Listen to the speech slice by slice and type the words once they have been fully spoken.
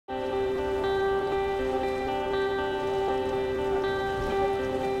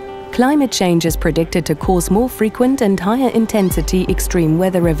climate change is predicted to cause more frequent and higher intensity extreme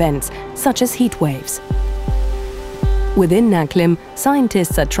weather events, such as heat waves. Within NACLIM,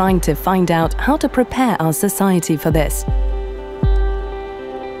 scientists are trying to find out how to prepare our society for this.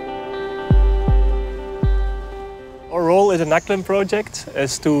 Our role in the NACLIM project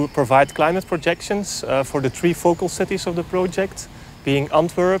is to provide climate projections for the 3 focal cities of the project, being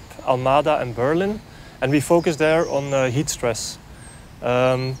Antwerp, Almada and Berlin, and we focus there on heat stress.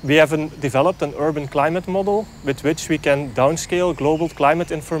 We have developed an urban climate model with which we can downscale global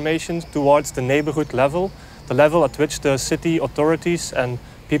climate information towards the neighborhood level, the level at which the city authorities and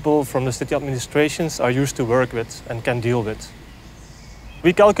people from the city administrations are used to work with and can deal with.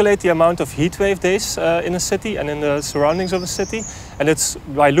 We calculate the amount of heat wave days in a city and in the surroundings of a city, and it's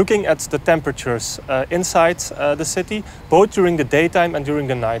by looking at the temperatures inside the city, both during the daytime and during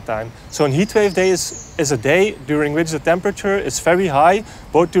the nighttime. So a heat wave day is a day during which the temperature is very high,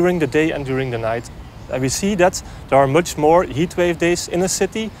 both during the day and during the night. And we see that there are much more heat wave days in a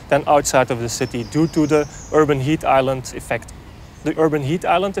city than outside of the city due to the urban heat island effect. The urban heat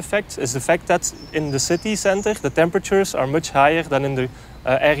island effect is the fact that in the city center the temperatures are much higher than in the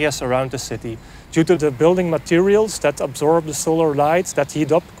areas around the city, due to the building materials that absorb the solar light, that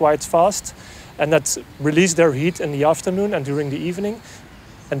heat up quite fast and that release their heat in the afternoon and during the evening.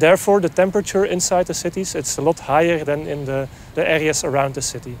 And therefore the temperature inside the cities it's a lot higher than in the areas around the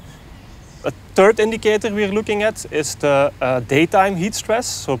city. A third indicator we're looking at is the daytime heat stress.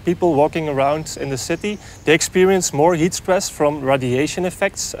 So people walking around in the city, they experience more heat stress from radiation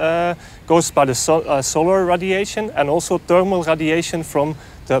effects caused by the solar radiation and also thermal radiation from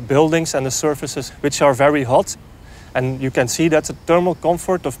the buildings and the surfaces which are very hot. And you can see that the thermal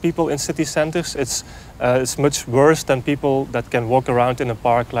comfort of people in city centers is much worse than people that can walk around in a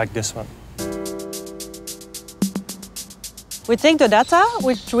park like this one. We take the data,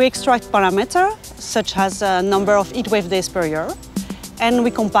 we extract parameters, such as number of heat wave days per year, and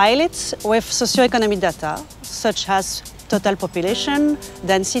we compile it with socioeconomic data, such as total population,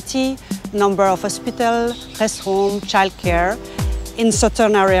 density, number of hospitals, restaurants, childcare, in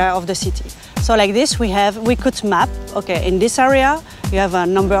certain area of the city. So like this, we could map, okay, in this area, you have a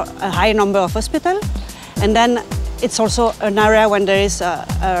high number of hospitals, and then it's also an area when there is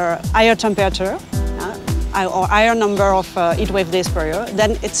a higher temperature, or higher number of heat wave days per year,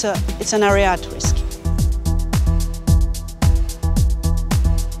 then it's an area at risk.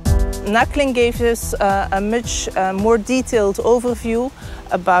 NACLIM gave us a much more detailed overview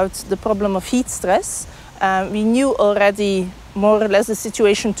about the problem of heat stress. We knew already more or less the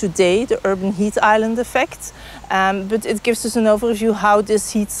situation today, the urban heat island effect, but it gives us an overview how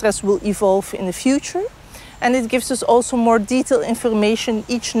this heat stress will evolve in the future. And it gives us also more detailed information,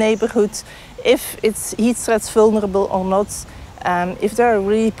 each neighborhood, if it's heat stress vulnerable or not, if there are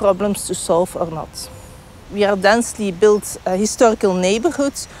really problems to solve or not. We are densely built historical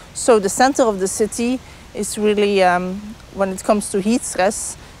neighborhoods, so the center of the city is really, when it comes to heat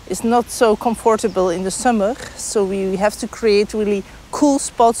stress, is not so comfortable in the summer. So we have to create really cool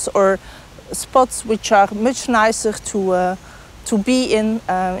spots or spots which are much nicer to be in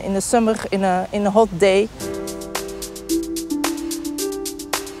the summer, in a hot day.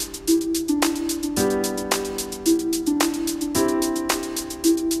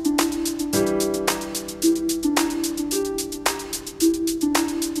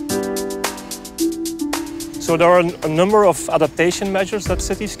 So there are a number of adaptation measures that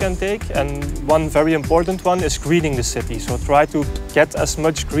cities can take, and one very important one is greening the city. So try to get as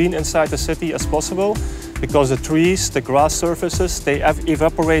much green inside the city as possible, because the trees, the grass surfaces, they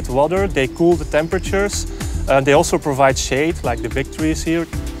evaporate water, they cool the temperatures, they also provide shade, like the big trees here.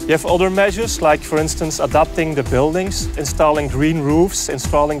 You have other measures, like for instance adapting the buildings, installing green roofs,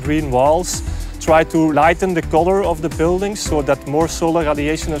 installing green walls. Try to lighten the color of the buildings so that more solar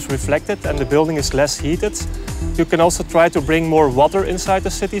radiation is reflected and the building is less heated. You can also try to bring more water inside the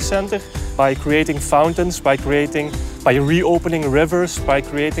city center by creating fountains, by reopening rivers, by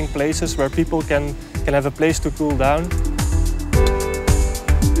creating places where people can have a place to cool down.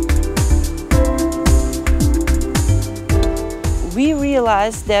 We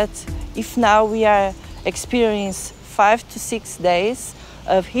realized that if now we are experiencing 5 to 6 days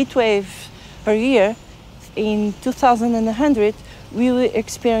of heat wave per year, in 2100 we will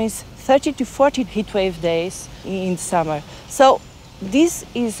experience 30 to 40 heat wave days in summer. So this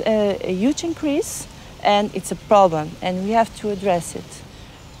is a huge increase and it's a problem and we have to address it.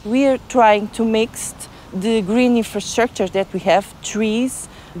 We are trying to mix the green infrastructure that we have, trees,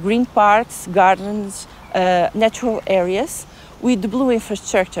 green parks, gardens, natural areas, with the blue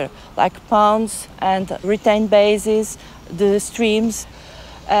infrastructure like ponds and retained bases, the streams.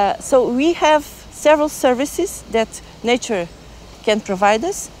 So we have several services that nature can provide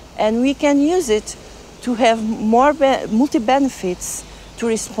us, and we can use it to have more multi-benefits to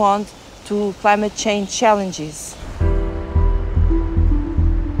respond to climate change challenges.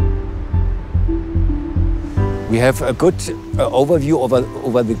 We have a good overview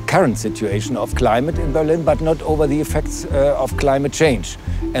over the current situation of climate in Berlin, but not over the effects of climate change.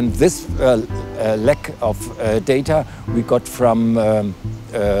 And this lack of data we got from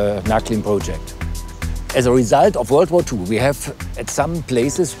NACLIM project. As a result of World War II, we have at some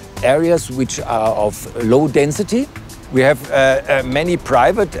places areas which are of low density. We have many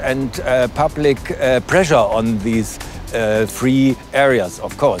private and public pressure on these free areas,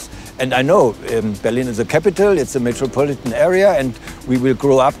 of course. And I know Berlin is a capital, it's a metropolitan area, and we will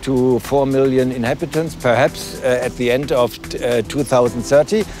grow up to 4 million inhabitants, perhaps at the end of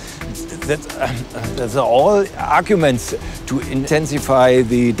 2030. That's all arguments to intensify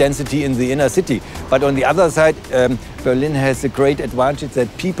the density in the inner city. But on the other side, Berlin has a great advantage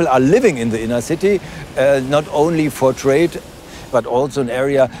that people are living in the inner city, not only for trade, but also an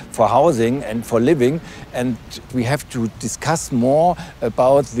area for housing and for living. And we have to discuss more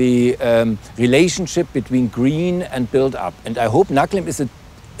about the relationship between green and build-up. And I hope NACLIM is an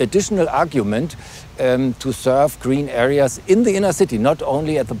additional argument to serve green areas in the inner city, not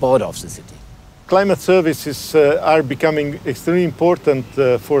only at the border of the city. Climate services are becoming extremely important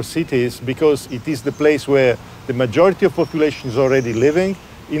for cities because it is the place where the majority of population is already living.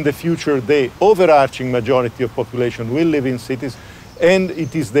 In the future, the overarching majority of population will live in cities, and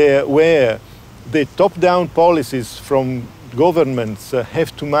it is there where the top-down policies from governments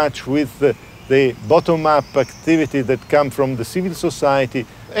have to match with the bottom-up activity that come from the civil society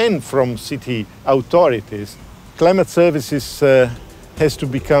and from city authorities. Climate services has to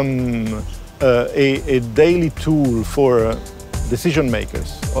become a daily tool for decision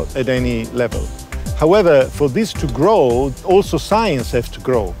makers at any level. However, for this to grow, also science has to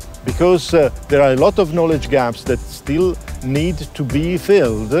grow, because there are a lot of knowledge gaps that still need to be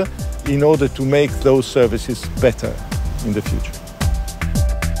filled in order to make those services better in the future.